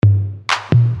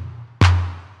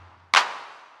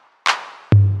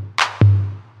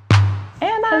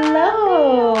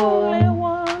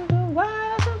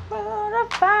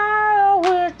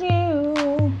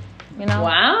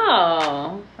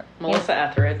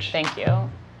Etheridge. Thank you.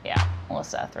 Yeah,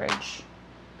 Melissa Etheridge.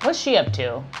 What's she up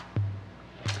to?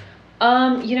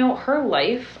 Her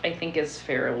life, I think, is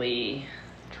fairly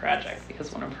tragic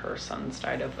because one of her sons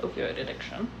died of opioid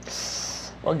addiction.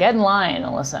 Well, get in line,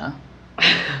 Alyssa.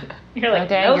 You're like,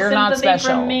 okay, no you're not sympathy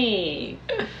special. from me.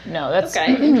 No, that's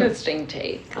okay. Interesting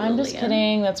take. I'm just Lillian.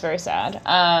 kidding. That's very sad.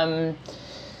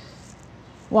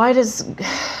 Why does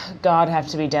God have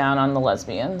to be down on the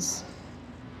lesbians?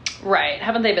 Right.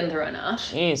 Haven't they been through enough?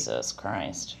 Jesus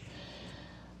Christ.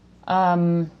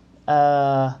 Hi,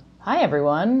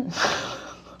 everyone.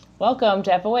 Welcome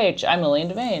to FOH. I'm Lillian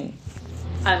Devane.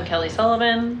 I'm Kelly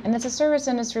Sullivan. And it's a service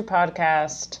industry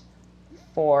podcast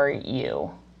for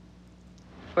you.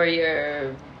 For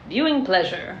your viewing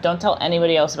pleasure. Don't tell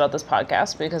anybody else about this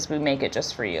podcast because we make it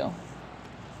just for you.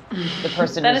 The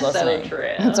person that who's is listening. So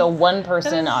true. It's a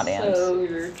one-person that is audience.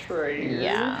 So true.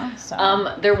 Yeah.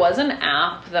 So. There was an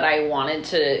app that I wanted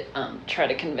to try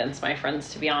to convince my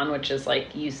friends to be on, which is like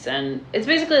it's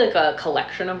basically like a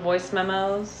collection of voice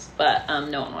memos, but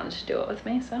no one wanted to do it with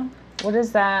me. So. What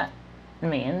does that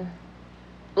mean?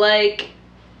 Like,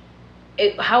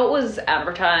 how it was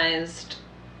advertised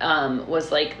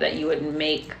was like that you would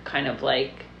make kind of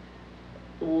like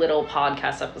little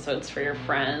podcast episodes for your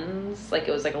friends. Like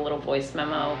it was like a little voice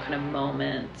memo kind of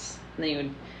moments. And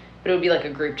then it would be like a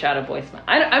group chat of voice memo.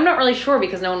 I'm not really sure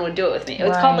because no one would do it with me.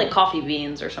 It's called like Coffee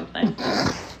Beans or something.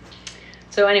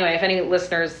 So anyway, if any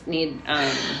listeners need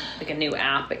like a new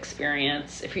app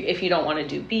experience, if you don't want to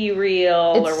do Be Real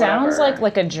or whatever. It sounds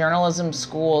like a journalism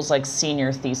school's like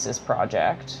senior thesis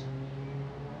project.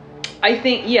 I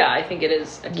think it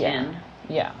is akin.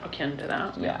 Yeah. Akin to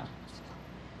that. Yeah.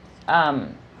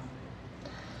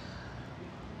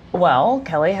 Well,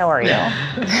 Kelly, how are you?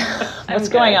 What's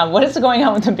going on? What is going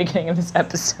on with the beginning of this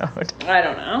episode? I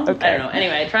don't know. Okay. I don't know.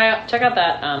 Anyway, check out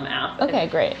that app. Okay,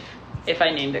 great. If I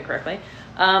named it correctly.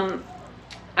 I'm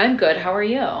good. How are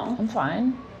you? I'm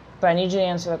fine. But I need you to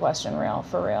answer the question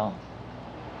for real.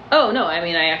 Oh, no. I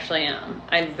mean, I actually am.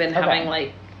 I've been having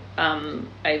like,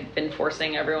 I've been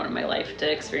forcing everyone in my life to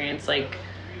experience like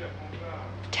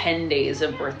 10 days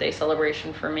of birthday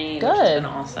celebration for me. Good. Which has been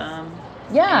awesome.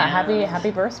 Yeah,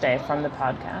 happy birthday from the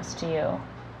podcast to you.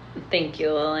 Thank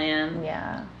you, Lillian.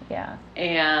 Yeah.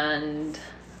 And,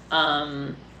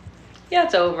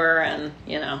 it's over and,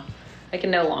 I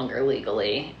can no longer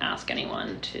legally ask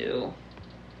anyone to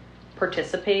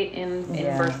participate in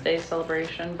birthday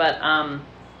celebration, but, I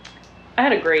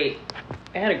had a great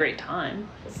time.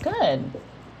 Good.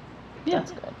 Yeah.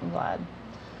 That's good. I'm glad.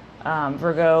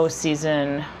 Virgo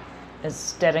season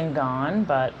is dead and gone,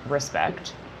 but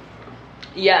respect.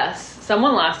 Yes.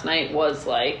 Someone last night was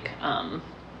like, oh,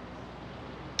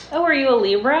 are you a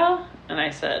Libra? And I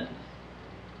said,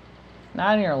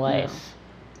 not in your life.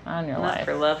 No. Not in your life. Not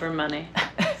for love or money.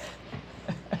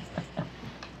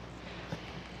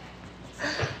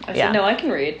 I said, no, I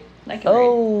can read.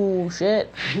 Oh,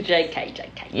 shit.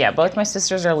 JK. Yeah, both my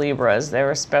sisters are Libras.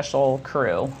 They're a special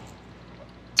crew.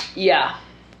 Yeah.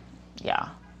 Yeah.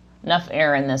 Enough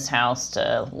air in this house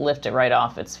to lift it right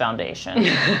off its foundation.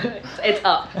 It's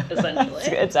up, essentially.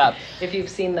 It's up. If you've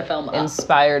seen the film Up.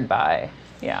 Inspired by,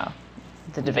 the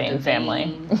Devane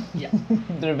family. Yeah.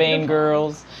 The Devane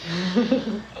girls.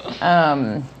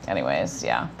 Anyways,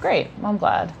 yeah. Great. I'm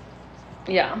glad.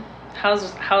 Yeah.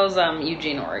 How's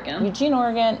Eugene, Oregon? Eugene,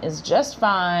 Oregon is just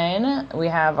fine. We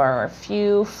have our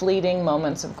few fleeting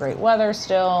moments of great weather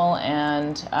still,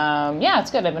 and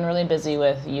it's good. I've been really busy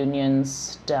with union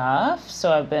stuff,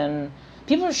 so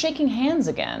people are shaking hands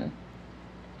again.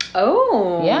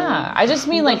 Oh. Yeah. I just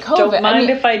mean like COVID. Don't mind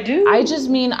if I do. I just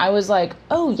mean I was like,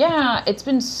 oh yeah, it's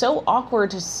been so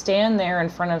awkward to stand there in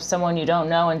front of someone you don't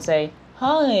know and say,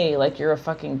 hi, like you're a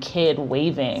fucking kid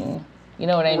waving. You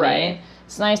know what I mean?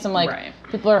 It's nice. I'm like,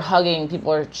 people are hugging,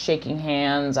 people are shaking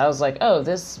hands. I was like, oh,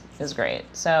 this is great.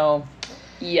 So,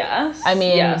 yes. I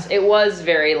mean, yes, it was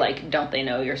very like, don't they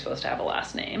know you're supposed to have a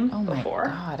last name before? Oh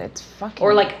my God, it's fucking.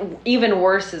 Or like, even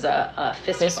worse is a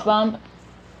fist bump.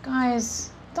 Guys,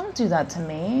 don't do that to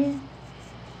me.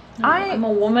 No, I'm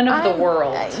a woman of the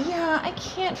world. I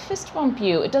can't fist bump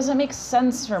you. It doesn't make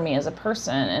sense for me as a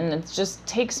person, and it just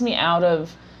takes me out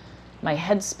of my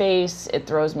headspace. It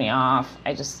throws me off.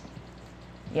 I just.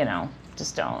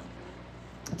 Just don't.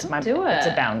 It's It's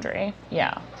a boundary.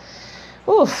 Yeah.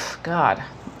 Oof, God.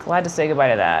 Glad to say goodbye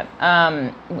to that.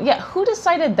 Who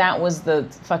decided that was the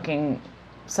fucking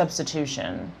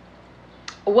substitution?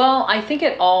 Well, I think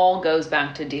it all goes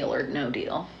back to Deal or No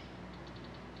Deal.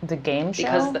 The game show?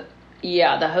 Because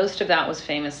the host of that was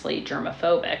famously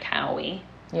germophobic, Howie.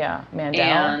 Yeah, Mandel.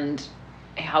 And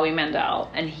Howie Mandel,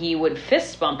 and he would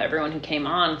fist bump everyone who came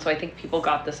on. So I think people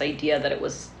got this idea that it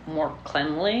was more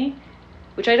cleanly,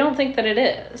 which I don't think that it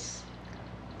is.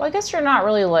 Well, I guess you're not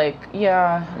really like,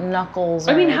 knuckles.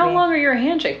 I mean, maybe. how long are your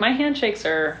handshakes? My handshakes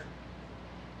they're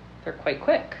quite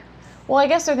quick. Well, I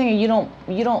guess they're thinking you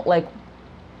don't like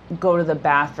go to the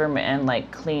bathroom and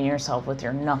like clean yourself with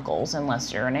your knuckles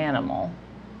unless you're an animal.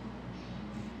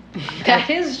 That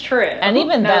is true. And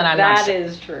even then, that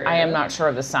is true. I am not sure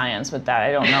of the science with that.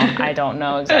 I don't know. I don't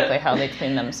know exactly how they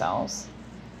clean themselves.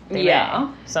 They may.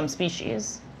 Some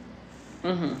species.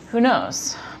 Mm-hmm. Who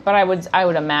knows? But I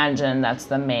would imagine that's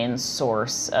the main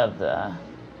source of the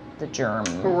germ.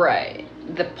 Right.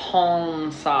 The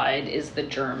palm side is the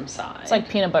germ side. It's like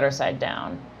peanut butter side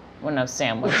down when a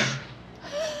sandwich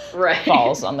right.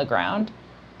 falls on the ground.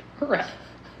 Right.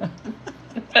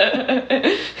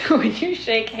 When you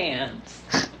shake hands,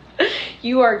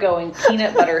 you are going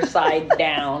peanut butter side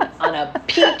down on a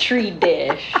Petri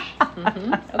dish.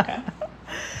 Mm-hmm. Okay.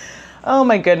 Oh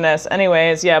my goodness.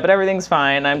 Anyways, but everything's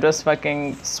fine. I'm just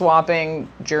fucking swapping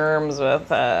germs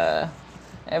with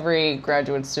every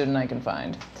graduate student I can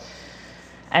find.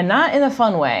 And not in a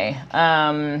fun way.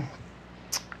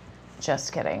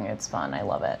 Just kidding. It's fun. I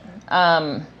love it.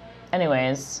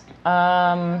 Anyways,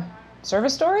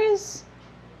 service stories?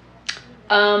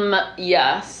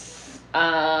 Yes.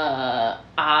 Well,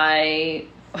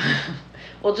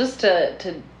 just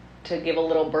to give a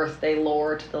little birthday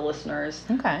lore to the listeners.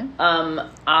 Okay.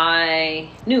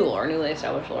 Newly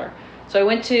established lore. So I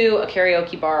went to a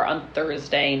karaoke bar on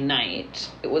Thursday night.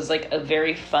 It was like a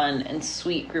very fun and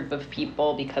sweet group of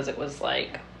people because it was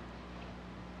like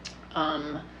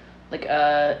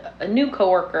a new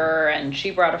coworker, and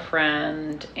she brought a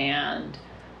friend, and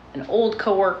an old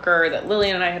coworker that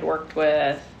Lillian and I had worked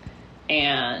with,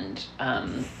 and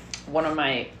one of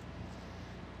my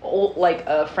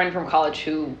a friend from college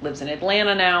who lives in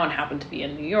Atlanta now and happened to be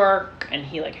in New York, and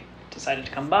he like decided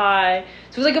to come by.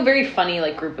 So it was like a very funny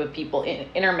like group of people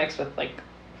intermixed with like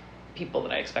people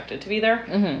that I expected to be there.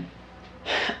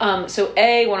 Mm-hmm. So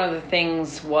one of the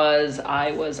things was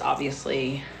I was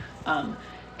obviously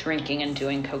drinking and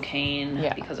doing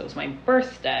cocaine because it was my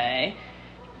birthday.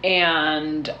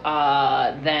 And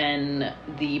then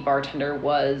the bartender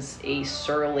was a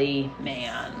surly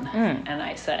man. And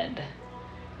I said,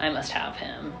 I must have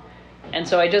him. And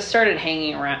so I just started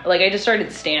hanging around. Like, I just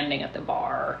started standing at the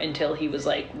bar until he was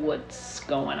like, what's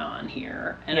going on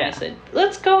here? And I said,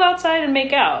 let's go outside and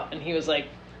make out. And he was like,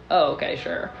 oh, okay,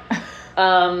 sure.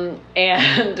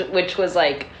 And which was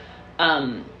like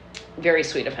very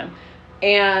sweet of him.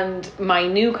 And my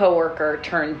new coworker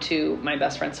turned to my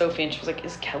best friend Sophie, and she was like,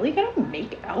 is Kelly gonna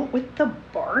make out with the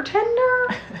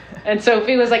bartender? And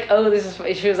Sophie was like, oh,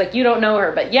 she was like, you don't know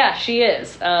her, but yeah, she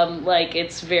is.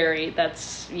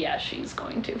 She's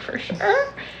going to for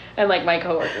sure. And like my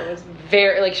coworker was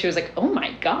she was like, oh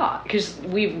my God, because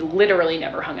we've literally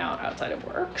never hung out outside of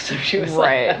work. So she was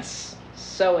like, that's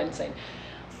so insane.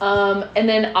 And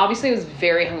then obviously I was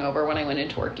very hungover when I went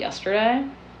into work yesterday.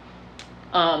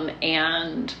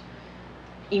 And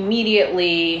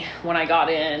immediately when I got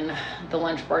in, the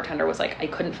lunch bartender was like, I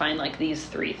couldn't find like these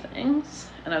 3 things.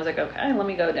 And I was like, okay, let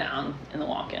me go down in the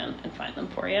walk-in and find them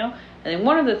for you. And then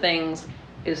one of the things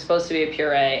is supposed to be a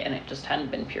puree, and it just hadn't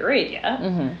been pureed yet.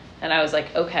 Mm-hmm. And I was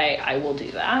like, okay, I will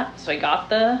do that. So I got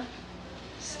the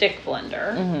stick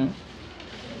blender,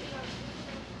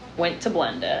 went to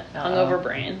blend it, hungover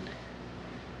brain.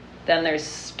 Then there's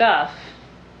stuff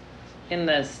in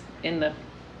the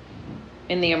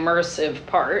immersive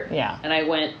part. Yeah. And I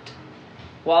went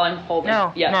while I'm holding.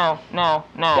 No. Yes,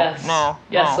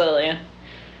 Lillian.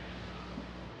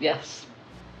 Yes.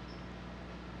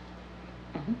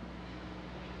 Mm-hmm.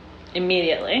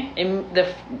 Immediately,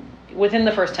 within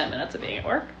the first 10 minutes of being at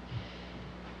work,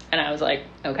 and I was like,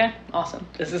 okay, awesome.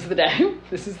 This is the day.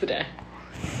 This is the day.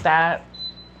 That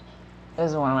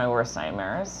is one of my worst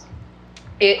nightmares.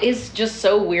 It is just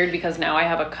so weird because now I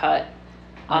have a cut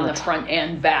on the front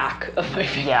and back of my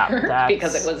finger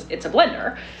because it's a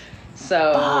blender.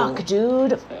 So fuck,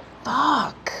 dude.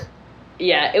 Fuck.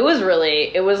 Yeah, it was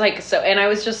like so, and I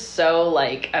was just so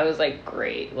like, I was like,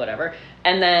 great, whatever.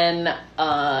 And then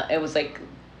it was like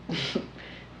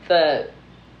the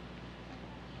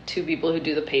 2 people who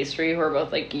do the pastry, who are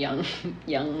both like young,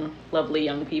 lovely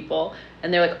young people,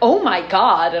 and they're like, oh my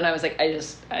God. And I was like,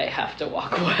 I have to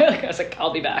walk away. Like, I was like,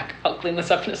 I'll be back, I'll clean this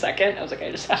up in a second. I was like,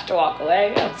 I just have to walk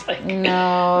away. I was like, no. And then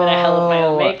I held up my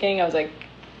own making. I was like,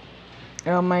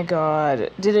 oh my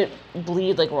God, did it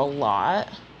bleed like a lot?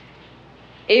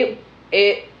 I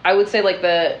would say like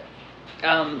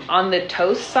On the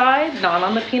toast side, not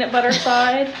on the peanut butter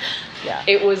side, Yeah.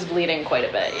 it was bleeding quite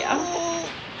a bit, yeah.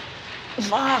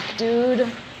 Fuck,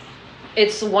 dude.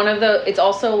 It's it's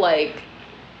also like,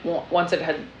 once it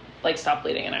had, like, stopped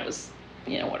bleeding and I was,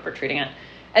 whatever, treating it.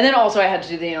 And then also I had to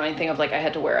do the annoying thing of, like, I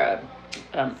had to wear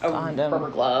a Condom. rubber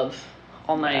glove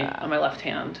all night on my left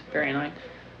hand. Very annoying.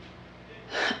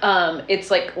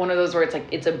 It's like one of those where it's like,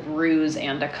 it's a bruise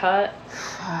and a cut.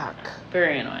 Fuck.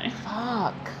 Very annoying.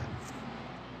 Fuck.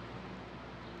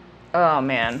 Oh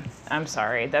man, I'm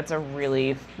sorry. That's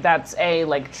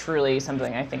like truly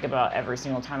something I think about every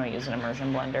single time I use an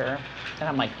immersion blender. And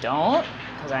I'm like, don't,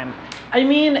 because I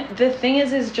mean, the thing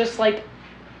is just like,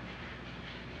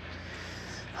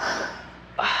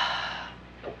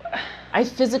 I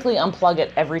physically unplug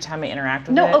it every time I interact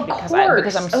with no, it of because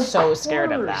course, I'm so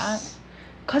scared of that.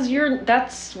 Cause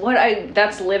that's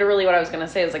literally what I was gonna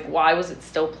say, is like, why was it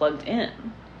still plugged in?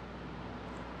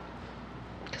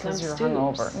 Because you're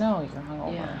hungover. No, you're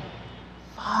hungover. Yeah.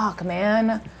 Fuck, man.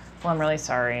 Well, I'm really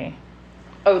sorry.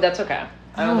 Oh, that's okay.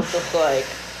 I was just like,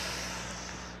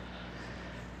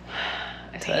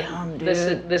 damn,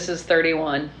 dude. This is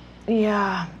 31.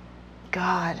 Yeah.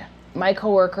 God. One of my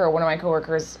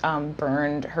coworkers,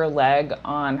 burned her leg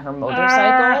on her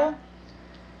motorcycle.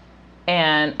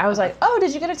 And I was like, oh,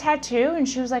 did you get a tattoo? And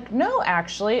she was like, no,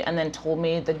 actually. And then told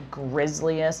me the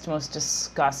grisliest, most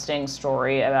disgusting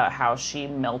story about how she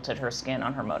melted her skin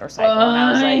on her motorcycle. And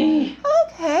I was like,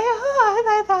 okay,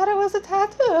 I thought it was a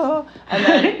tattoo. And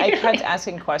then I kept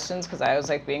asking questions because I was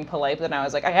like being polite. But then I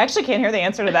was like, I actually can't hear the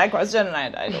answer to that question. And I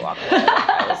had to walk away.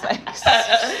 I was like,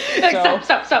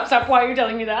 Stop. Why are you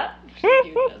telling me that?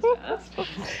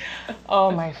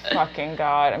 Oh my fucking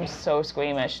God. I'm so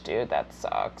squeamish, dude. That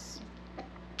sucks.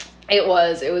 It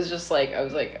was just like, I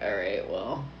was like, all right,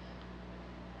 well.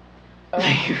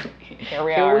 Here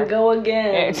we are. Here we go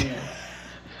again.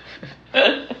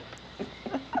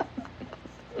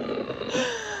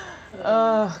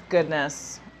 Oh,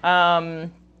 goodness. My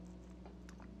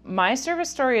service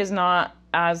story is not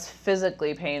as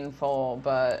physically painful,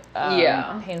 but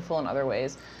painful in other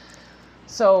ways.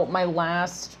 So my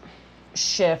last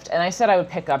shift, and I said I would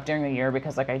pick up during the year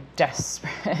because like I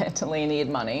desperately need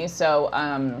money. So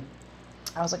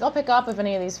I was like, I'll pick up if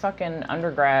any of these fucking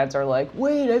undergrads are like,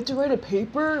 wait, I have to write a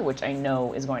paper, which I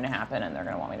know is going to happen and they're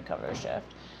going to want me to cover their shift.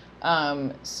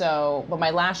 But my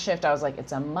last shift, I was like,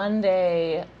 it's a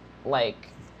Monday, like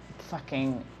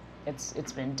fucking,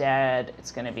 it's been dead.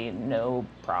 It's going to be no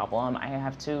problem. I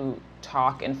have to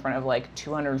talk in front of like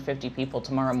 250 people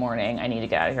tomorrow morning. I need to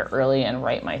get out of here early and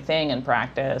write my thing and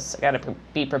practice. I got to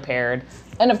be prepared.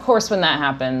 And of course, when that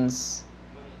happens,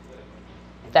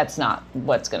 that's not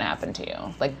what's going to happen to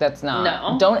you. Like, that's not,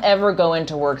 No. Don't ever go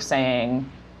into work saying,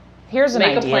 here's an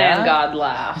idea. Make a plan, God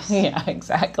laughs. Yeah,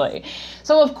 exactly.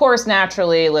 So, of course,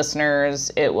 naturally,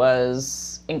 listeners, it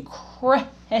was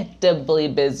incredibly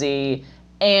busy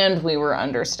and we were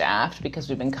understaffed because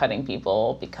we've been cutting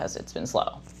people because it's been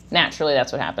slow. Naturally,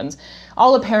 that's what happens.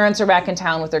 All the parents are back in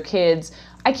town with their kids.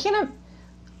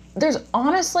 There's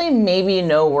honestly maybe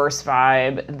no worse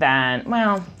vibe than,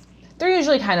 well, they're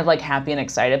usually kind of like happy and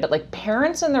excited, but like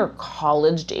parents and their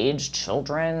college-age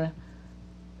children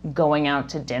going out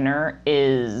to dinner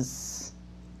is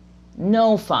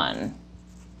no fun.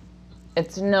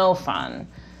 It's no fun.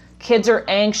 Kids are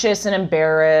anxious and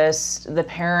embarrassed. The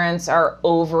parents are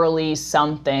overly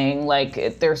something.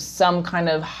 Like there's some kind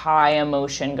of high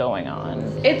emotion going on.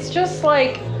 It's just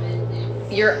like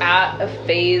you're at a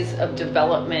phase of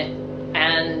development,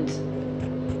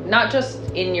 and not just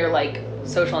in your like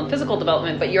social and physical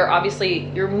development, but you're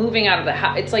moving out of the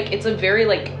house. It's like, it's a very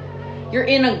like, you're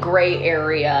in a gray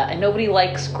area and nobody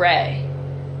likes gray.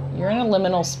 You're in a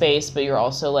liminal space, but you're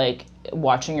also like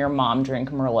watching your mom drink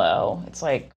Merlot. It's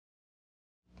like,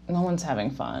 no one's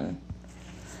having fun.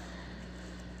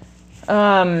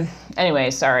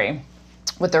 Anyway, sorry.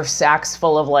 With their sacks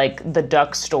full of like the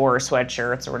Duck Store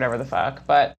sweatshirts or whatever the fuck,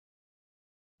 but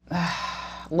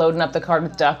loading up the cart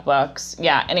with Duck Bucks.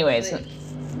 Yeah, anyways.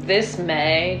 This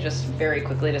May, just very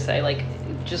quickly to say, like,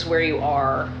 just where you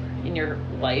are in your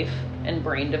life and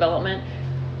brain development,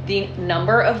 the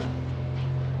number of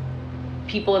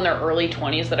people in their early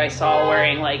 20s that I saw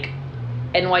wearing like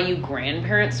NYU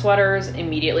grandparent sweaters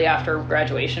immediately after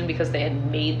graduation because they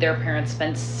had made their parents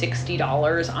spend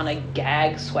 $60 on a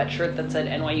gag sweatshirt that said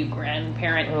NYU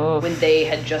grandparent. Oof. When they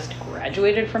had just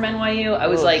graduated from NYU. I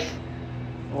was Oof. like,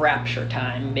 rapture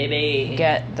time, baby.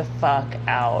 Get the fuck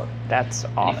out. That's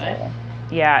awful. Anyway.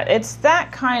 Yeah, it's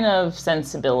that kind of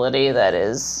sensibility that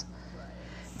is,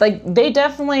 like, they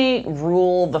definitely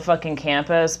rule the fucking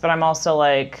campus, but I'm also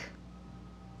like,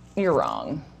 you're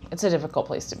wrong. It's a difficult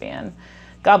place to be in.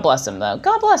 God bless them, though.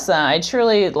 God bless them. I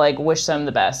truly, like, wish them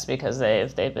the best because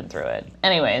they've been through it.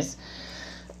 Anyways,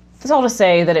 that's all to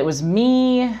say that it was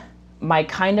me, my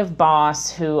kind of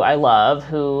boss who I love,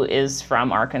 who is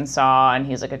from Arkansas, and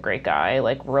he's, like, a great guy,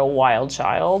 like, real wild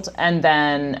child. And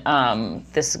then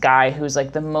this guy who's,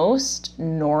 like, the most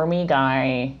normie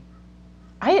guy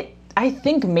I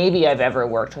think maybe I've ever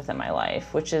worked with in my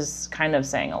life, which is kind of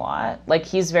saying a lot. Like,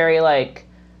 he's very, like,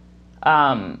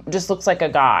 just looks like a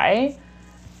guy,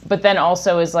 but then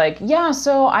also is like, yeah,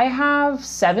 so I have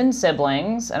 7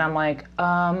 siblings. And I'm like,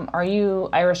 are you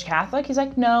Irish Catholic? He's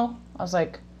like, no. I was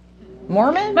like,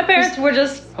 Mormon? My parents were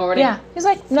just horny. Yeah. He's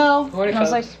like, no. Horny And I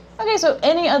was like, folks. okay, so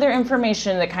any other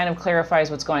information that kind of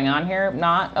clarifies what's going on here?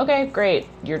 Not? Okay, great.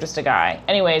 You're just a guy.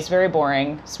 Anyways, very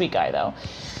boring. Sweet guy, though.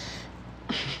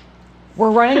 We're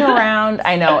running around.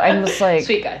 I know. I'm just like,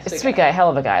 Sweet guy, sweet guy, hell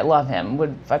of a guy. Love him.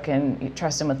 Would fucking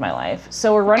trust him with my life.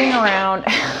 So we're running around.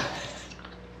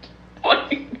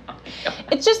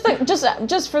 It's just like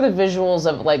just for the visuals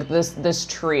of like this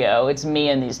trio. It's me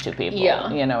and these 2 people.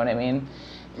 Yeah. You know what I mean?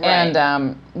 Right.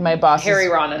 And my boss Harry,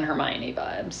 is, Ron, and Hermione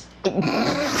vibes.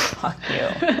 fuck you.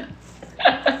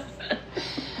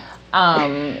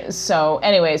 So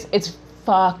anyways, it's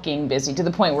fucking busy to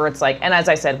the point where it's like, and as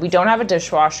I said, we don't have a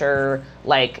dishwasher.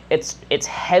 Like, it's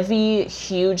heavy,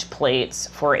 huge plates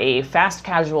for a fast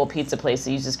casual pizza place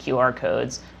that uses QR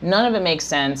codes. None of it makes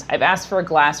sense. I've asked for a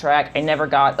glass rack. I never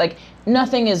got, like,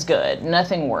 nothing is good.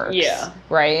 Nothing works. Yeah.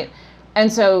 Right?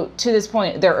 And so to this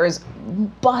point, there is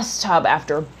bus tub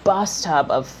after bus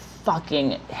tub of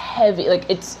fucking heavy, like,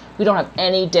 we don't have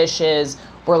any dishes.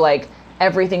 We're like,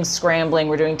 everything's scrambling.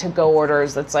 We're doing to-go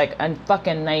orders. That's like a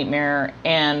fucking nightmare.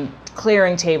 And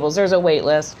clearing tables. There's a wait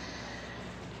list.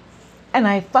 And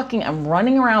I'm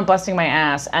running around busting my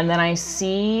ass. And then I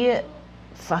see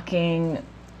fucking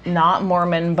not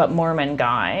Mormon, but Mormon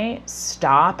guy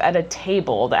stop at a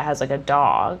table that has like a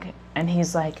dog. And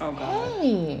he's like, Oh, God.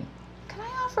 hey, can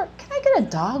I get a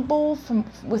dog bowl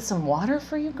with some water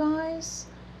for you guys?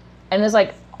 And is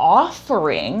like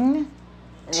offering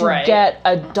to Right. get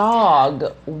a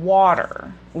dog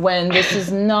water when this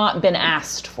has not been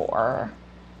asked for.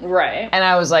 Right. And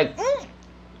I was like,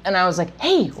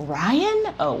 hey,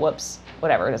 Ryan? Oh, whoops.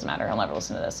 Whatever, it doesn't matter. He'll never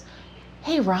listen to this.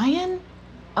 Hey, Ryan?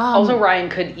 Also, Ryan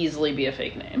could easily be a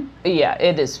fake name. Yeah,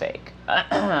 it is fake.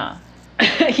 Yeah,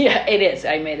 it is.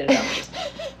 I made it up.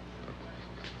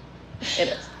 It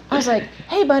is. I was like,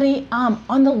 hey, buddy,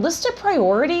 on the list of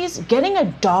priorities, getting a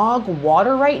dog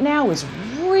water right now is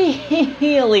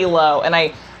really low. And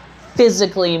I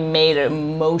physically made a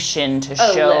motion to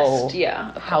show list,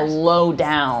 yeah, of how course. low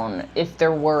down, if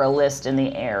there were a list in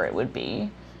the air, it would be.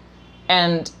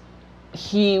 And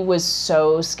he was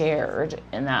so scared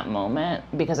in that moment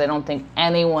because I don't think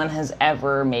anyone has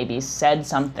ever maybe said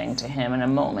something to him in a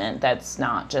moment that's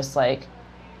not just like,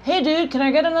 hey, dude, can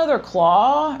I get another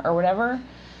claw or whatever?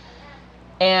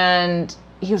 And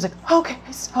he was like, okay,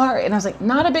 sorry. And I was like,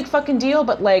 not a big fucking deal,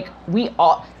 but like,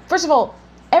 first of all,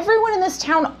 everyone in this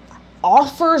town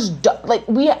offers,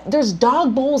 there's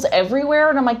dog bowls everywhere.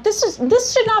 And I'm like, this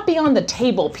should not be on the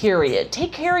table, period.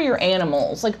 Take care of your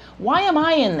animals. Like, why am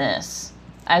I in this?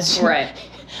 Right.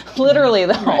 Literally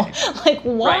though, Right. like,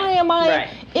 why am I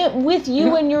with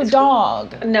you and your It's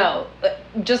dog? No,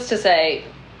 just to say,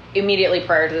 immediately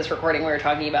prior to this recording, we were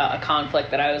talking about a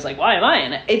conflict that I was like, why am I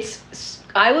in it?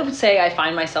 I would say I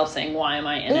find myself saying, why am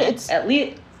I in it?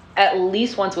 At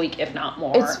least once a week, if not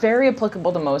more. It's very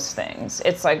applicable to most things.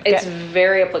 It's like, It's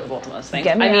very applicable to most things.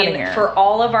 Get me outta here. For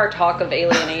all of our talk of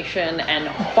alienation and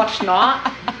what's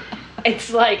not,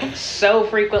 it's like so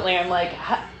frequently I'm like,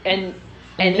 and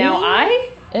Me? now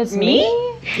It's Me?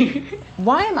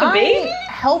 Why am A I baby?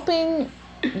 helping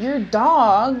your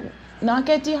dog not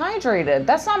get dehydrated?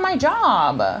 That's not my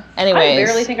job. Anyways, I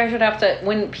barely think I should have to.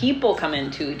 When people come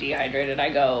in too dehydrated, I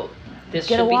go, "This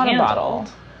Get should a be water handled. bottle.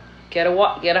 Get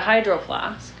a hydro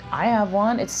flask." I have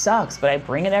one. It sucks, but I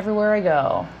bring it everywhere I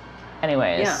go.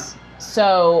 Anyways, Yeah.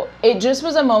 So it just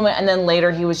was a moment, and then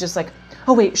later he was just like,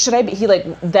 oh wait, should I be,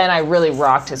 then I really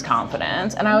rocked his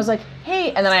confidence, and I was like,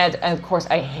 hey, and then and of course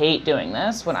I hate doing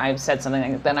this when I've said something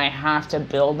like, then I have to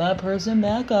build that person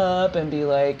back up and be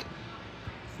like,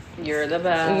 You're the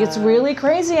best. it's really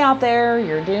crazy out there,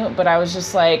 but I was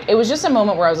just like, it was just a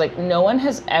moment where I was like, no one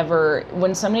has ever,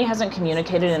 when somebody hasn't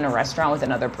communicated in a restaurant with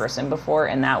another person before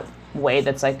in that way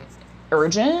that's like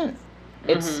urgent,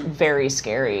 it's very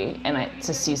scary, and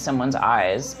to see someone's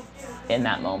eyes in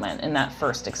that moment, in that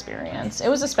first experience. It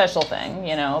was a special thing,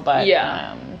 but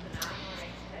Yeah.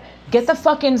 get the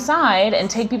fuck inside and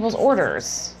take people's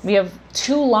orders. We have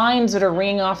 2 lines that are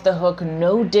ringing off the hook,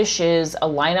 no dishes, a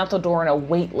line out the door, and a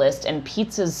wait list, and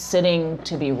pizzas sitting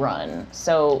to be run.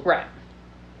 So Right.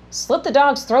 slit the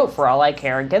dog's throat for all I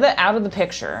care. Get it out of the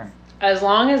picture. As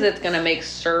long as it's going to make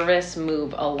service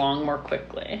move along more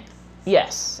quickly.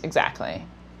 Yes, exactly.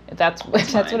 That's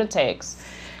what it takes.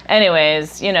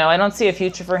 Anyways, you know, I don't see a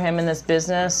future for him in this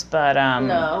business, but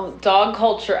No, dog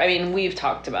culture, I mean, we've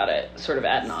talked about it sort of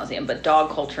ad nauseum, but dog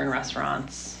culture in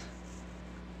restaurants,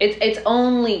 it's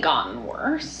only gotten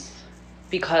worse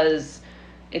because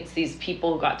it's these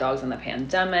people who got dogs in the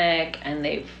pandemic and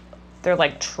they're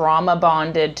like trauma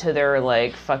bonded to their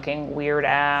like fucking weird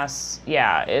ass.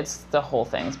 Yeah, the whole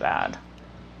thing's bad.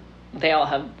 They all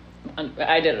have,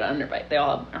 I did an underbite, they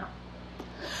all have,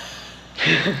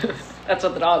 that's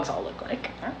what the dogs all look like.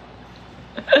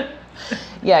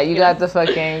 Yeah, you got the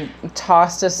fucking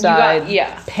tossed aside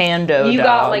pando You dogs.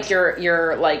 got like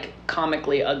your like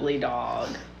comically ugly dog.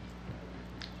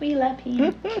 We love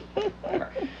you.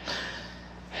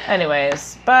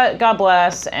 Anyways, but God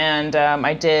bless, and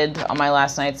I did on my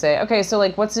last night say, okay, so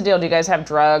like, what's the deal? Do you guys have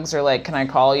drugs, or like, can I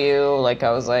call you? Like, I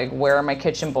was like, where are my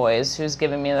kitchen boys? Who's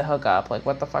giving me the hookup? Like,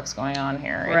 what the fuck's going on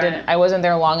here? Right. I wasn't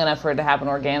there long enough for it to happen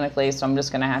organically, so I'm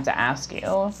just gonna have to ask you.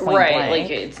 Point Right, blank.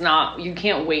 like it's not. You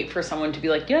can't wait for someone to be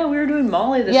like, yeah, we were doing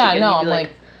Molly this Yeah, weekend. no, You'd be I'm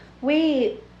like,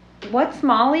 wait, what's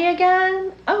Molly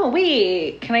again? Oh,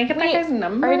 wait, can I get that guy's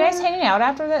number? Are you guys hanging out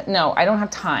after that? No, I don't have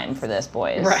time for this,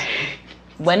 boys. Right.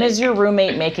 When is your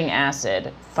roommate making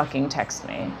acid? Fucking text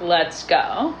me. Let's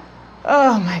go.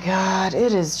 Oh my God,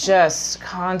 it is just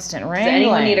constant wrangling. Does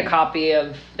anyone need a copy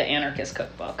of the Anarchist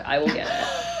Cookbook? I will get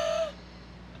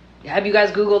it. Have you guys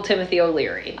Googled Timothy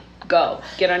O'Leary? Go.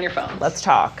 Get on your phone. Let's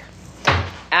talk.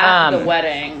 At the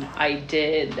wedding, I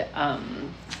did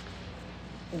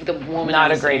the woman. Not I a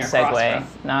was great sitting across segue.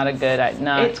 from. Not a good.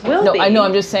 It will no, be. I know.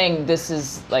 I'm just saying this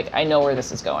is like I know where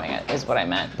this is going. Is what I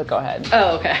meant. But go ahead.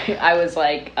 Oh, okay. I was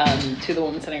like to the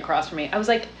woman sitting across from me. I was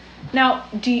like, "Now,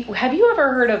 have you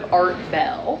ever heard of Art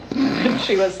Bell?" And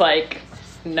she was like,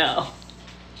 "No."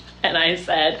 And I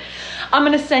said, "I'm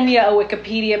gonna send you a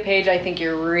Wikipedia page. I think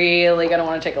you're really gonna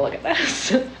want to take a look at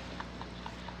this."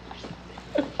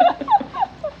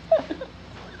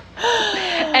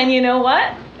 And you know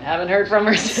what? I haven't heard from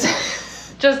her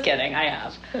since. Just kidding, I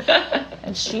have.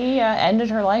 And she ended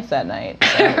her life that night.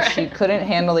 So Right. She couldn't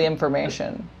handle the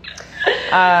information.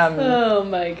 Oh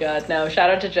my God. No, shout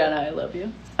out to Jenna. I love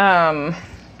you.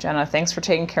 Jenna, thanks for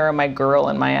taking care of my girl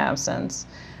in my absence.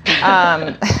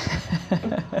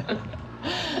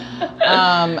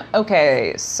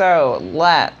 Okay, so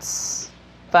let's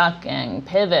fucking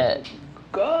pivot.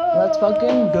 Go. Let's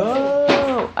fucking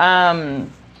go.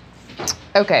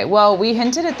 Okay, well, we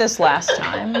hinted at this last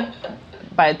time.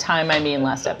 By time, I mean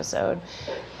last episode.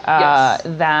 Yes.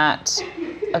 That.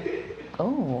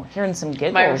 Oh, hearing some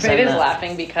giggles. My roommate in is the-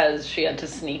 laughing because she had to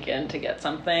sneak in to get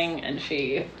something and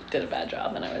she did a bad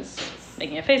job and I was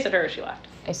making a face at her. She laughed.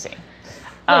 I see.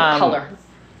 Color.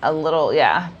 A little,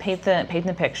 yeah. Paint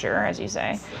the picture, as you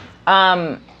say.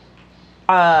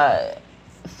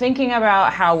 Thinking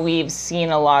about how we've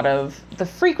seen a lot of the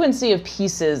frequency of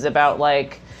pieces about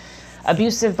like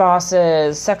abusive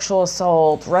bosses, sexual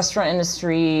assault, restaurant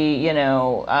industry,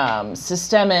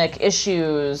 systemic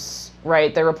issues,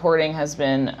 right? The reporting has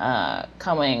been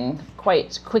coming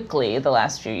quite quickly the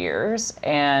last few years.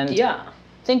 And Yeah.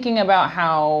 thinking about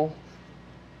how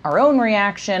our own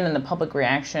reaction and the public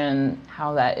reaction,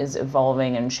 how that is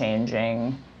evolving and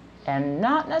changing, and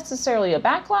not necessarily a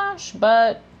backlash,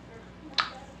 but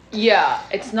Yeah,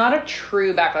 it's not a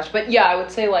true backlash, but yeah, I would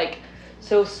say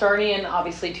so starting in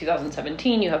obviously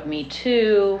 2017, you have Me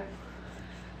Too,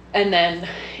 and then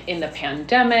in the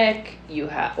pandemic, you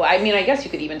have, I guess you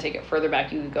could even take it further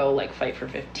back. You could go Fight for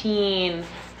 15,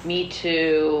 Me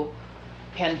Too,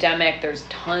 pandemic. There's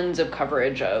tons of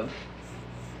coverage of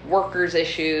workers'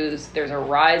 issues. There's a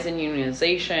rise in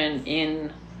unionization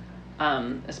in,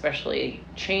 especially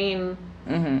chain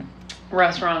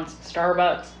restaurants,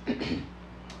 Starbucks.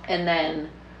 And then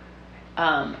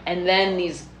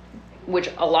these, which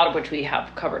a lot of which we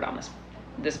have covered on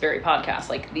this very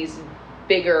podcast, these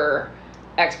bigger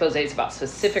exposés about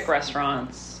specific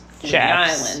restaurants,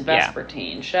 Chefs, Island, yeah.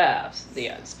 Vespertine, chefs,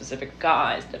 the specific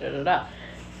guys,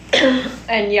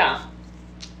 and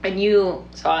you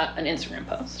saw an Instagram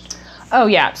post. oh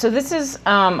yeah. So this is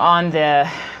on the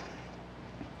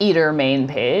Eater main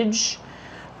page.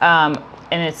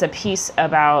 And it's a piece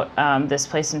about this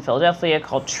place in Philadelphia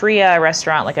called Tria, a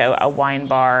restaurant, like a wine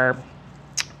bar.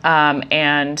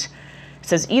 And It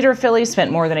says Eater Philly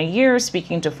spent more than a year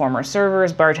speaking to former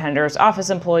servers, bartenders, office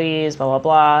employees, blah,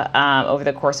 blah, blah, over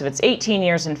the course of its 18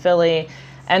 years in Philly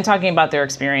and talking about their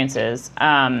experiences.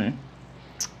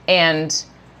 And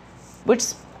which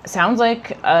sounds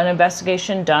like an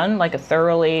investigation done, like a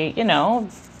thoroughly,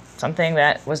 something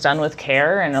that was done with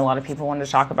care, and a lot of people wanted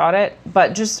to talk about it.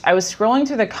 But just, I was scrolling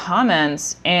through the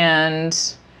comments, and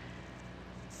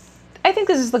I think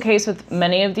this is the case with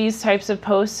many of these types of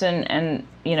posts and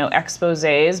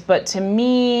exposés, but to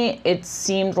me, it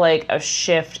seemed like a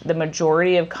shift. The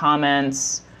majority of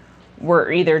comments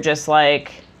were either just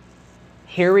like,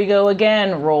 here we go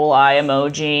again, roll eye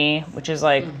emoji, which is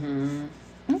like,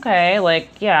 okay, like,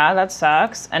 yeah, that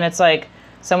sucks. And it's like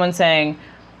someone saying,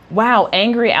 wow,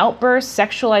 angry outbursts,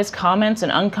 sexualized comments,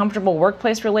 and uncomfortable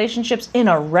workplace relationships in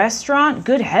a restaurant?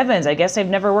 Good heavens, I guess I've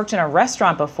never worked in a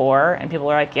restaurant before. And people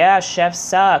are like, yeah, chefs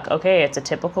suck. Okay, it's a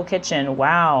typical kitchen.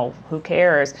 Wow, who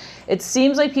cares? It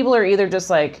seems like people are either just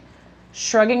like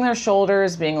shrugging their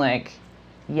shoulders, being like,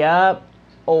 yep,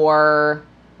 or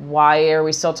why are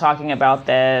we still talking about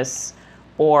this?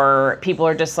 Or people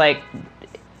are just like,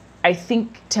 I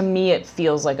think to me it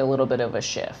feels like a little bit of a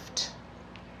shift.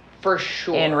 For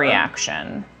sure. In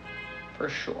reaction. For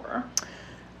sure.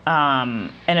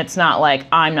 And it's not like,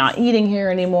 I'm not eating here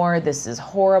anymore. This is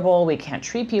horrible. We can't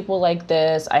treat people like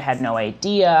this. I had no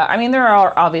idea. I mean, there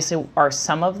are obviously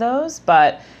some of those,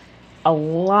 but a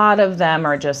lot of them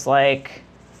are just like,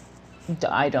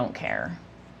 I don't care.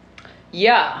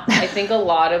 Yeah. I think a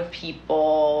lot of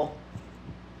people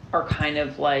are kind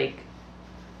of like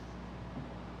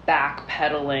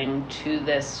backpedaling to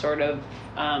this sort of,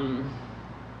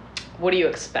 what do you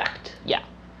expect? Yeah.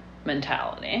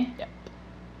 Mentality. Yep.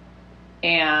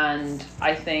 And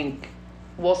I think,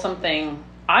 something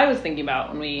I was thinking about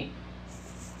when we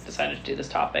decided to do this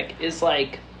topic is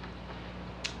like,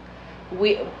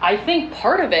 I think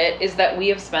part of it is that we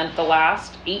have spent the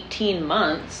last 18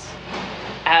 months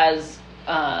as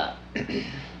a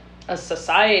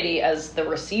society, as the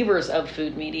receivers of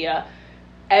food media.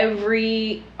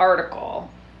 Every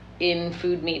article in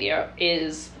food media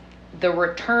is the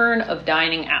return of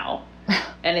dining out.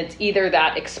 And it's either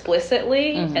that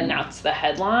explicitly, and that's the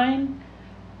headline.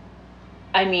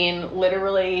 I mean,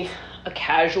 literally, a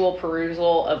casual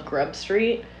perusal of Grub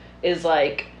Street is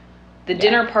like, the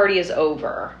dinner party is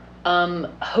over.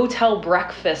 Hotel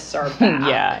breakfasts are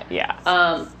back.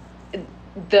 Yeah.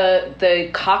 The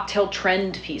cocktail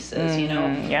trend pieces,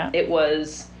 it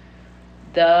was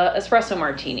the espresso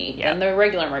martini and the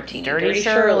regular martini, Dirty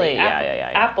Shirley,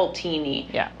 apple teeny.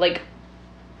 Yeah. Like,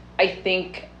 I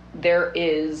think there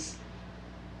is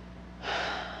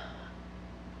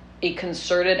a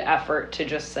concerted effort to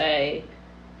just say,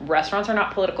 restaurants are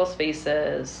not political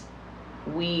spaces.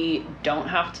 We don't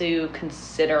have to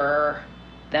consider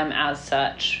them as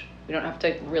such. We don't have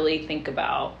to really think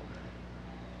about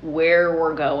where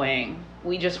we're going.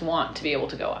 We just want to be able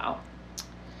to go out.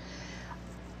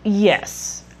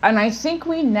 Yes. And I think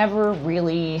we never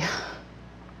really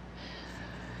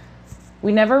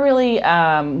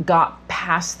got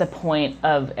past the point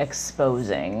of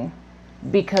exposing,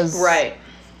 because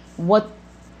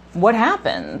what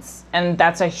happens? And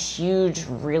that's a huge,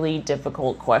 really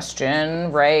difficult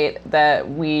question, right? That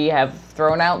we have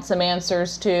thrown out some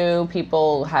answers to.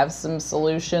 People have some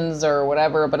solutions or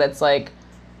whatever, but it's like,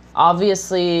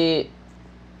 obviously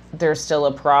there's still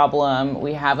a problem.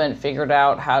 We haven't figured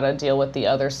out how to deal with the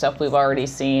other stuff we've already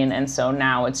seen. And so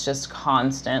now it's just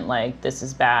constant, like, this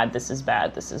is bad, this is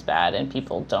bad, this is bad. And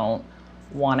people don't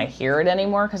want to hear it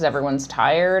anymore because everyone's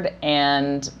tired.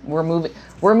 And we're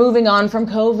moving on from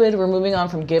COVID. We're moving on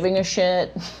from giving a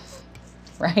shit.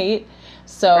 Right?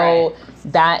 So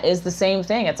that is the same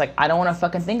thing. It's like, I don't want to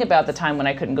fucking think about the time when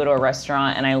I couldn't go to a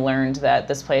restaurant and I learned that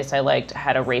this place I liked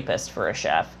had a rapist for a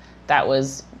chef. That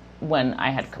was when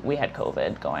we had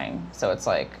COVID going. So it's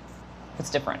like,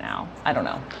 it's different now. I don't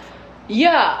know.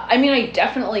 Yeah. I mean, I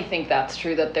definitely think that's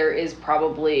true, that there is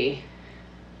probably,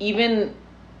 even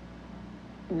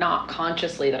not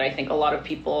consciously, that I think a lot of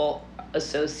people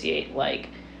associate like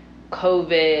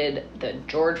COVID, the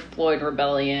George Floyd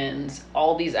rebellions,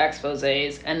 all these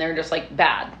exposés, and they're just like,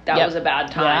 bad. That was a bad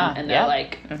time. And they're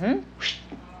like,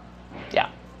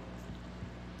 yeah.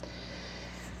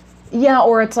 Yeah,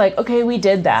 or it's like, okay, we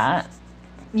did that.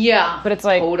 Yeah. But it's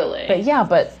like, totally.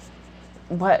 But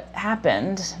what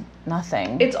happened?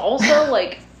 Nothing. It's also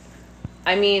like,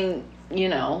 I mean,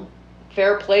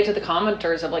 fair play to the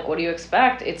commenters of like, what do you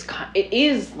expect? It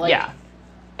is like,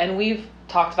 and we've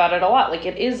talked about it a lot. Like,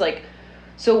 it is like,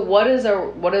 so what does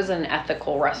an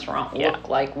ethical restaurant look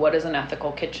like? What does an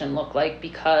ethical kitchen look like?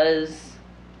 Because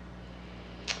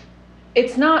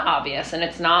it's not obvious, and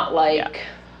it's not like,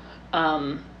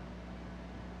 not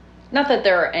that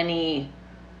there are any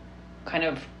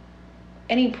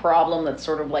problem that's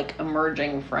sort of like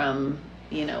emerging from,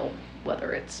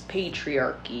 whether it's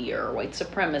patriarchy or white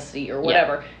supremacy or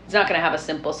whatever. It's not going to have a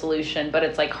simple solution, but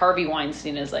it's like Harvey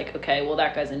Weinstein is like, okay, well,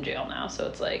 that guy's in jail now, so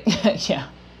it's like, yeah,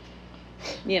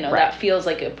 that feels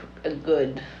like a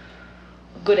good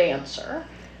answer.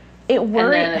 It worries.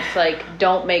 And then it's like,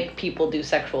 don't make people do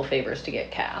sexual favors to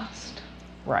get cast.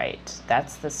 Right.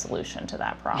 That's the solution to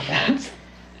that problem.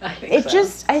 I think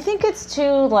I think it's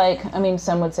too, like, I mean,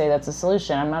 some would say that's a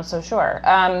solution. I'm not so sure.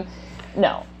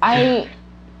 No, I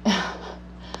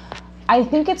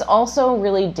think it's also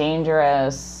really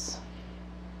dangerous.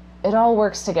 It all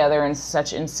works together in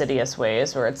such insidious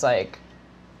ways where it's like,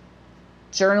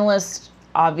 journalists,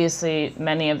 obviously,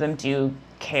 many of them do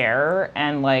care,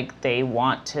 and like they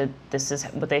want to, this is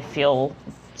what they feel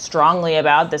strongly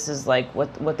about. This is like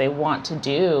what they want to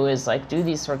do, is like do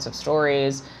these sorts of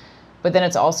stories. But then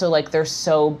it's also like they're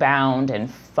so bound and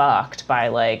fucked by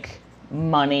like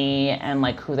money and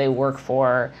like who they work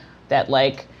for that,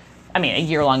 like, I mean, a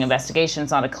year-long investigation is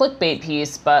not a clickbait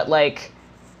piece, but like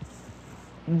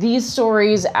these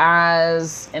stories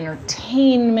as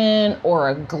entertainment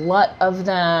or a glut of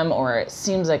them, or it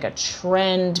seems like a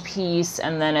trend piece,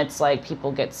 and then it's like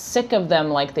people get sick of them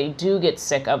like they do get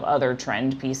sick of other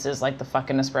trend pieces like the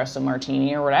fucking espresso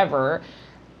martini or whatever.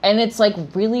 And it's like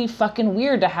really fucking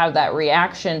weird to have that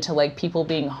reaction to like people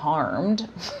being harmed.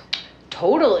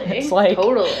 Totally. It's like,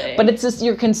 totally. But it's just,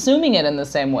 you're consuming it in the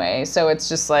same way. So it's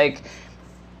just like,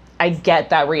 I get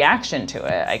that reaction to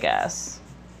it, I guess.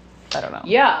 I don't know.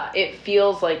 Yeah, it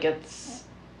feels like it's,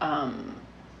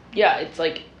 it's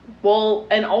like, well,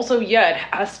 and also, it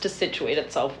has to situate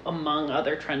itself among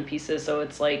other trend pieces. So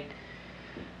it's like,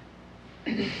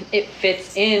 it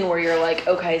fits in where you're like,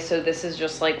 okay, so this is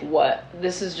just like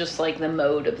the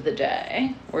mode of the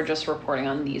day. We're just reporting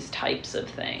on these types of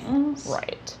things.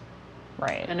 Right.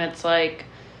 And it's like,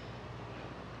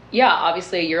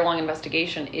 obviously a year-long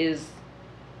investigation is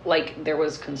like, there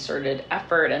was concerted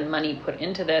effort and money put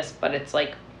into this, but it's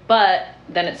like, but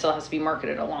then it still has to be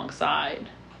marketed alongside.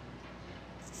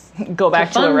 Go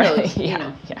back to those,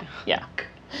 yeah.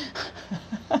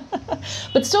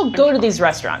 But still go to these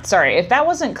restaurants. Sorry, if that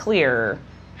wasn't clear,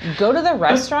 go to the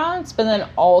restaurants, but then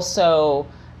also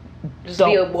just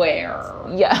be aware.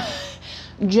 Yeah.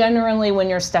 Generally, when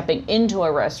you're stepping into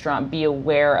a restaurant, be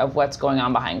aware of what's going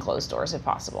on behind closed doors, if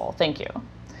possible. Thank you.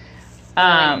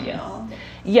 Thank you.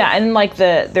 Yeah, and like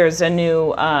there's a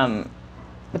new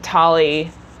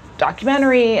Batali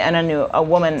documentary, and a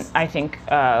woman, I think,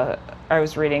 I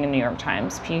was reading a New York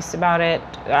Times piece about it,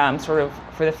 sort of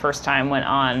for the first time went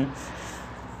on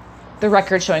the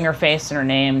record showing her face and her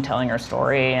name, telling her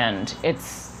story, and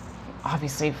it's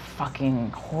obviously fucking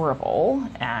horrible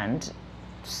and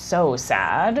so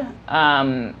sad.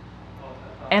 And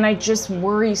I just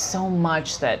worry so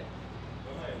much that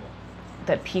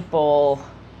people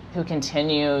who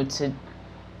continue to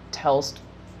tell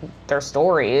their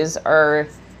stories are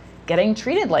getting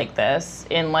treated like this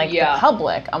in like the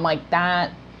public. I'm like,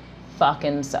 that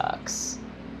fucking sucks.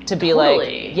 To be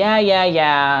totally. Like,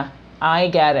 yeah, I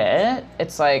get it.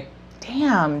 It's like,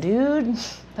 damn, dude,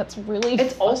 that's really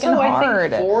it's fucking also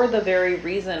hard. I think for the very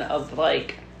reason of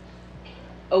like,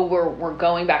 oh, we're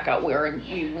going back out,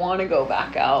 we want to go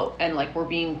back out, and like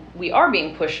we are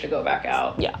being pushed to go back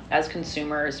out as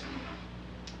consumers,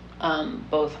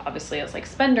 both obviously as like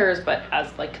spenders, but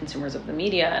as like consumers of the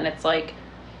media. And it's like,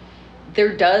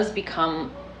 there does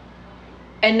become,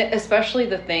 and especially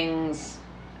the things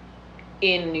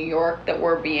in New York that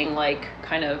were being like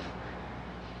kind of,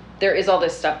 there is all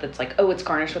this stuff that's like, oh, it's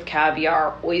garnished with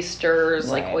caviar,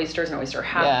 oysters, like oysters and oyster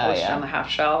on the half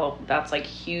shell. That's like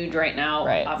huge right now.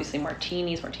 Right. Obviously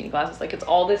martini glasses. Like, it's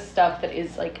all this stuff that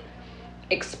is like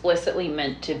explicitly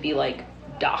meant to be like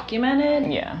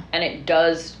documented. Yeah. And it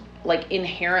does like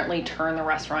inherently turn the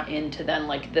restaurant into then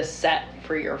like the set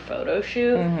for your photo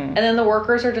shoot. Mm-hmm. And then the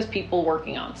workers are just people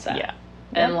working on set. Yeah.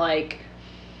 And like,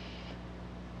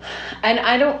 and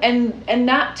I don't, and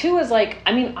that too is like,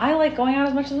 I mean, I like going out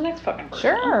as much as the next fucking person.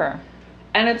 Sure.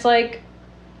 And it's like,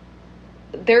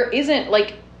 there isn't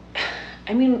like,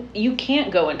 I mean, you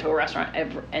can't go into a restaurant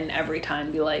every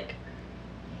time be like,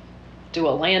 do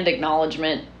a land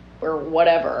acknowledgement or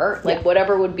whatever, like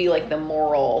whatever would be like the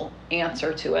moral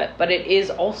answer to it. But it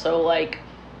is also like,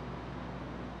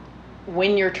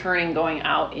 when you're going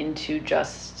out into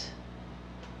just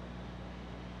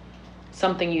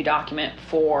something you document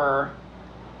for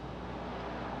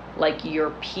like your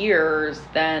peers,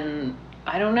 then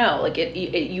I don't know, like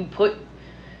you put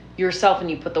yourself and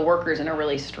you put the workers in a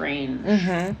really strange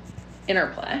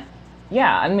interplay.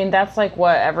 Yeah, I mean, that's like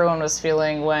what everyone was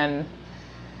feeling when,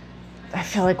 I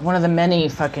feel like one of the many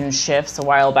fucking shifts a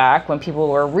while back when people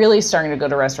were really starting to go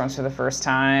to restaurants for the first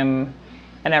time,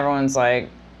 and everyone's like,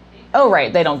 oh,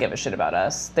 right, they don't give a shit about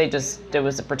us. It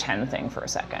was a pretend thing for a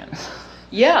second.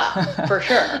 Yeah, for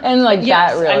sure. And like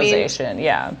that realization,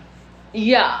 yeah.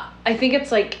 Yeah, I think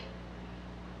it's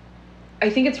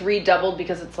redoubled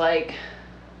because it's like,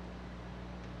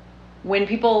 when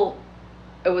people,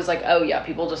 it was like, oh yeah,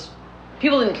 people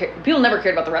didn't care. People never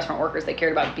cared about the restaurant workers. They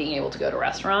cared about being able to go to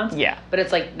restaurants. Yeah. But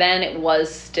it's like, then it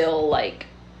was still like,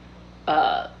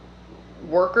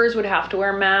 workers would have to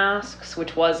wear masks,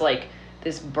 which was like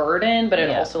this burden, but it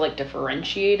also like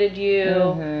differentiated you.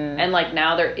 And like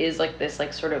now there is like this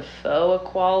like sort of faux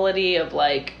equality of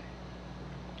like,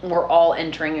 we're all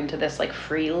entering into this like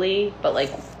freely, but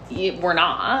like we're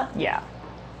not. Yeah.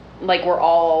 Like we're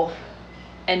all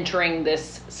entering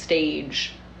this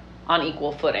stage on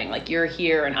equal footing. Like you're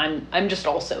here and I'm just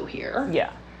also here.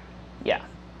 Yeah. Yeah.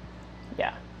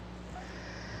 Yeah.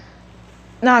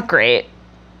 Not great.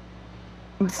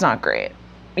 It's not great.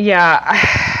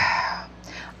 Yeah.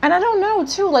 And I don't know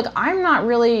too, like I'm not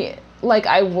really, like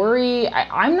I worry,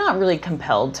 I'm not really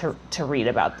compelled to read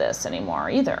about this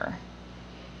anymore either.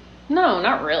 No,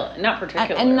 not really. Not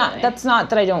particularly. And that's not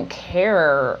that I don't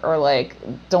care or like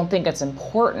don't think it's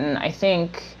important. I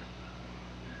think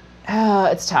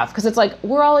it's tough because it's like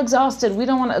we're all exhausted. We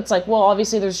don't want to. It's like, well,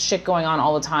 obviously there's shit going on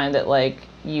all the time that like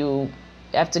you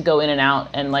have to go in and out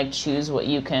and like choose what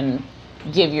you can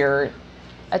give your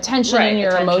attention and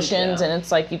your emotions. And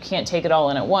it's like you can't take it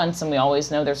all in at once. And we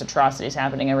always know there's atrocities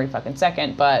happening every fucking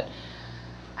second. But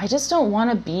I just don't want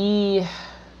to be.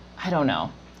 I don't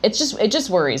know. It just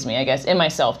worries me, I guess, in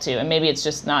myself too. And maybe it's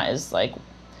just not as like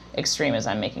extreme as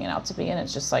I'm making it out to be. And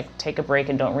it's just like take a break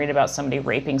and don't read about somebody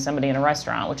raping somebody in a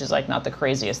restaurant, which is like not the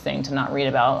craziest thing to not read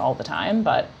about all the time.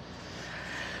 But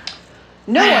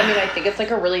no, I mean, I think it's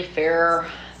like a really fair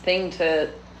thing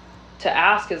to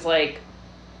ask is like,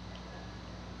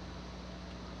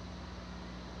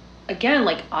 again,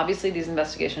 like obviously these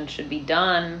investigations should be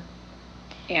done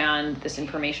and this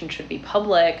information should be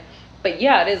public. But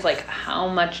yeah, it is like, how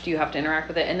much do you have to interact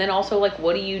with it? And then also, like,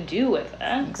 what do you do with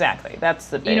it? Exactly. That's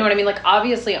the big... You know what I mean? Like,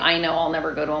 obviously, I know I'll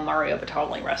never go to a Mario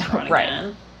Batali restaurant right.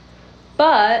 again.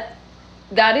 But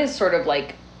that is sort of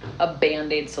like a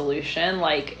Band-Aid solution.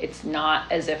 Like, it's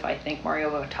not as if I think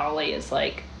Mario Batali is,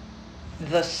 like,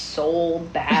 the sole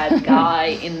bad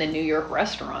guy in the New York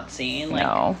restaurant scene. Like,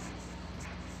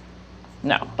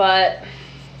 No. But,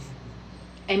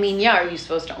 I mean, yeah, are you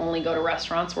supposed to only go to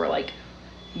restaurants where, like,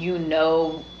 you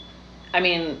know, I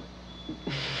mean,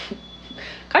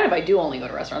 kind of I do only go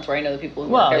to restaurants where I know the people who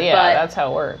work there. Well, yeah, but, that's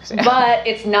how it works. Yeah. But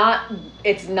it's not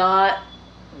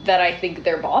that I think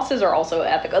their bosses are also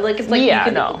ethical. Like, it's like,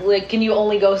 like, can you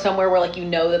only go somewhere where, like, you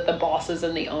know that the bosses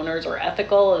and the owners are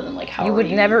ethical? And then, like, how you would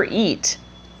never eat.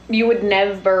 You would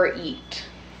never eat.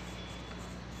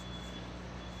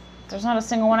 There's not a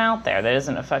single one out there that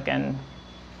isn't a fucking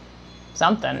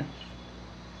something.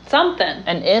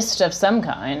 An ist of some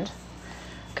kind.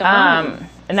 Come on.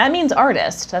 And that means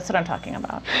artist. That's what I'm talking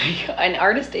about. An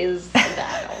artist is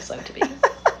bad also to be.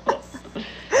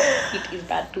 It is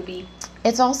bad to be.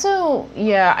 It's also,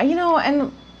 yeah, you know,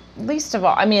 and least of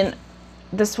all, I mean,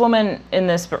 this woman in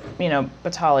this, you know,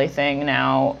 Batali thing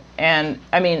now, and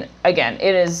I mean, again,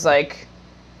 it is like,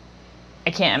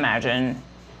 I can't imagine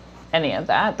any of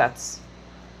that. That's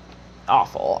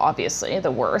awful, obviously,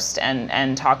 the worst,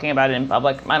 and talking about it in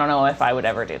public, I don't know if I would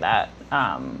ever do that.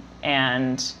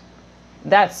 And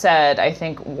that said, I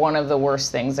think one of the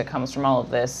worst things that comes from all of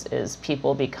this is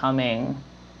people becoming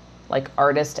like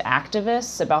artist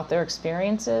activists about their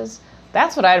experiences.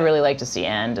 That's what I'd really like to see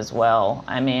end as well.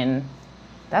 I mean,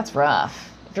 that's rough.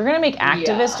 If you're gonna make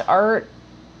activist art,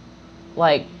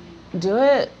 like, do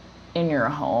it in your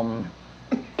home.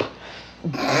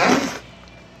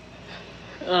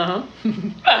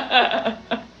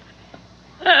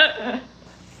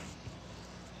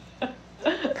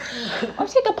 Or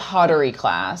take a pottery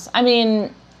class. I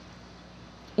mean,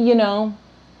 you know,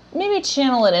 maybe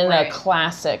channel it in a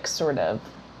classic sort of.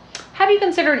 Have you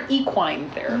considered equine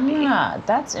therapy? Yeah,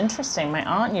 that's interesting. My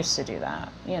aunt used to do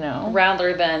that, you know.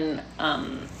 Rather than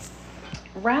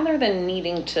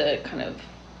needing to kind of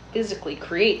physically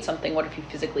create something, what if you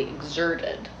physically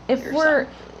exerted yourself?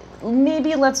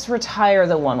 Maybe let's retire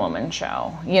the one-woman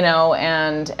show, you know,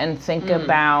 and think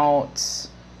about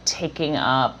taking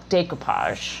up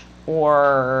decoupage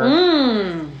or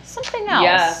something else.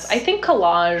 Yes, I think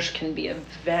collage can be a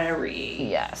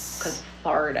very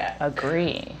cathartic.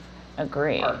 Agree.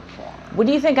 Agree. art form. What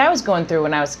do you think I was going through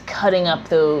when I was cutting up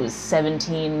those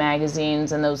 17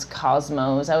 magazines and those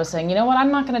Cosmos? I was saying, you know what?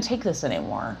 I'm not going to take this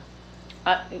anymore.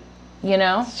 You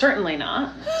know? Certainly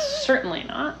not. Certainly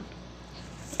not.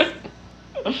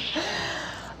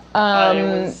 I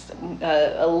was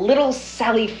a little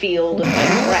Sally Field of my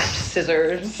craft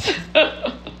scissors.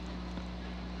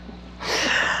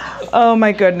 Oh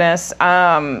my goodness.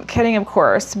 Kidding, of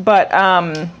course, but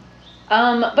yeah,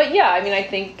 I mean, I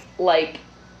think like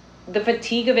the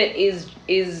fatigue of it is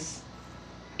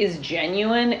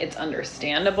genuine. It's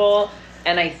understandable,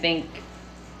 and I think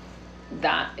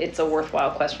that it's a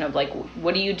worthwhile question of like,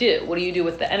 what do you do? What do you do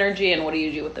with the energy, and what do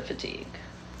you do with the fatigue?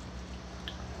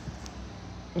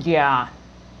 Yeah.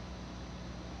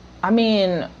 I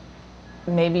mean,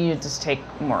 maybe you just take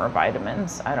more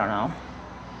vitamins. I don't know.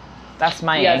 That's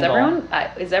my angle.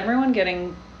 Is everyone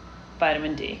getting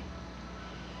vitamin D?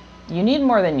 You need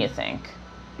more than you think.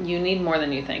 You need more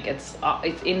than you think. It's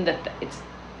in the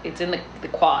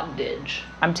quad dig.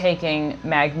 I'm taking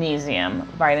magnesium,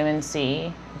 vitamin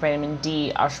C, vitamin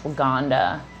D,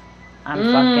 ashwagandha.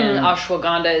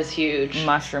 Ashwagandha is huge.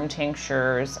 Mushroom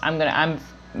tinctures. I'm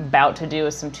about to do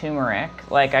with some turmeric.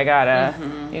 Like you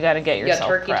gotta get yourself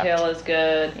turkey prepped. tail is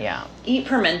good. Yeah. Eat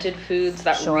fermented foods.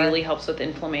 That really helps with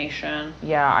inflammation.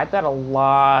 Yeah, I got a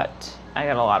lot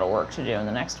of work to do in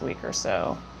the next week or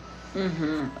so.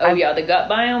 The gut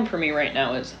biome for me right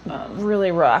now is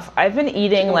really rough. I've been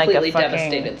eating like a fucking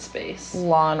devastated space.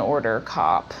 Law and Order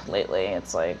cop lately.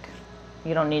 It's like,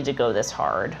 you don't need to go this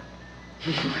hard.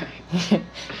 Right.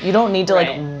 You don't need to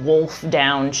like wolf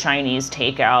down Chinese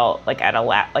takeout like at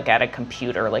a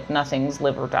computer. Like nothing's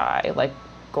live or die. Like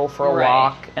go for a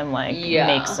walk and like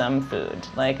make some food.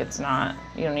 Like it's not.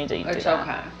 You don't need to eat. It's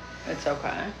okay. It's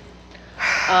okay.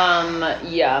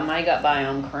 My gut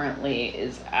biome currently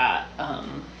is at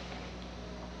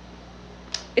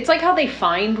it's like how they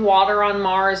find water on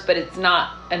Mars, but it's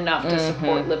not enough to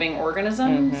support living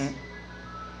organisms.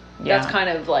 Yeah. That's kind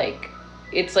of like,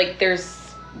 it's like there's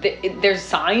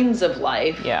signs of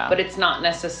life, but it's not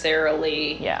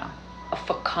necessarily a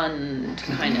fecund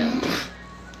kind of.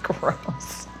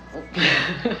 Gross.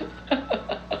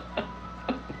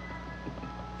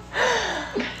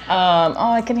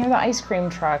 I can hear the ice cream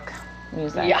truck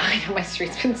music. Yeah, I know, my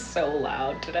street's been so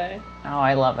loud today. Oh,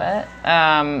 I love it.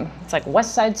 It's like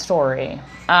West Side Story.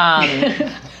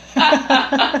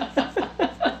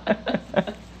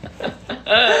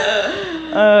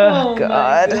 Oh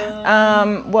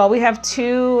God. Well, we have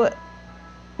two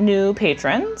new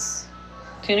patrons.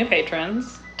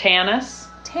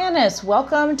 Tanis,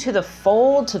 welcome to the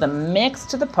fold, to the mix,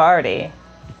 to the party.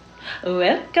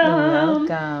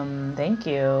 Welcome. Thank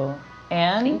you.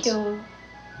 And thank you.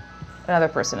 Another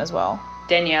person as well.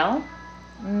 Danielle.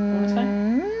 Does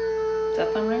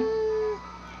that sound right?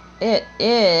 It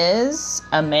is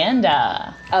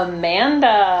Amanda.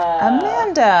 Amanda.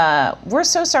 We're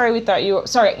so sorry. We thought you were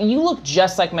sorry. You look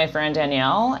just like my friend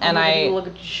Danielle, and you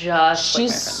look just. She's like my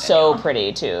friend so Danielle.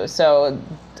 pretty too. So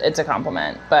it's a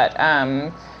compliment. But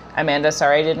Amanda,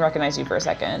 sorry I didn't recognize you for a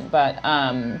second. But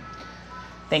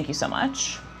thank you so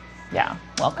much. Yeah,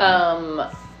 welcome.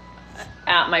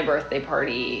 At my birthday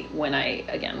party, when I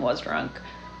again was drunk,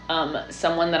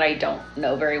 someone that I don't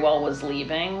know very well was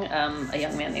leaving. A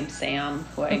young man named Sam,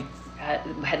 who I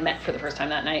had met for the first time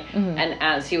that night. And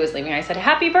as he was leaving, I said,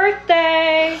 "Happy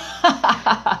birthday!"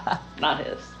 Not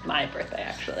his, my birthday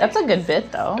actually. That's a good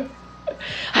bit though.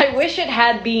 I wish it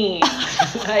had been.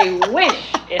 I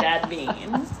wish it had been.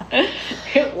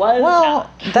 It was not.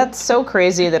 That's so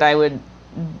crazy that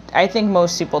I think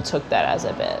most people took that as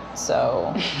a bit,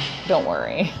 so don't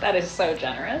worry. That is so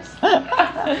generous.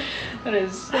 That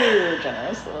is so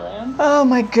generous, Lillian. Oh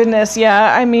my goodness,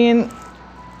 yeah, I mean,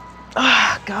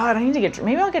 God, I need to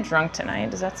maybe I'll get drunk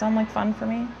tonight. Does that sound like fun for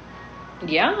me?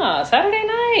 Yeah, Saturday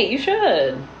night, you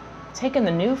should. Taking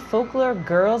the new Folklore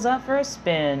girls out for a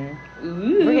spin.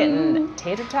 Ooh. We're getting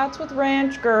tater tots with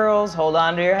ranch, girls. Hold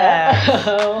on to your hat.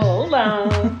 Hold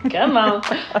on. Come on.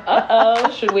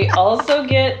 Should we also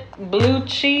get blue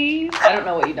cheese? I don't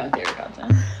know what you dunk tater tots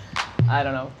in. I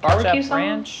don't know. Barbecue Ketchup, sauce?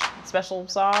 ranch, special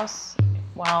sauce.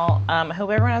 Well, I hope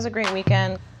everyone has a great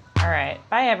weekend. All right.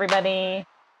 Bye, everybody.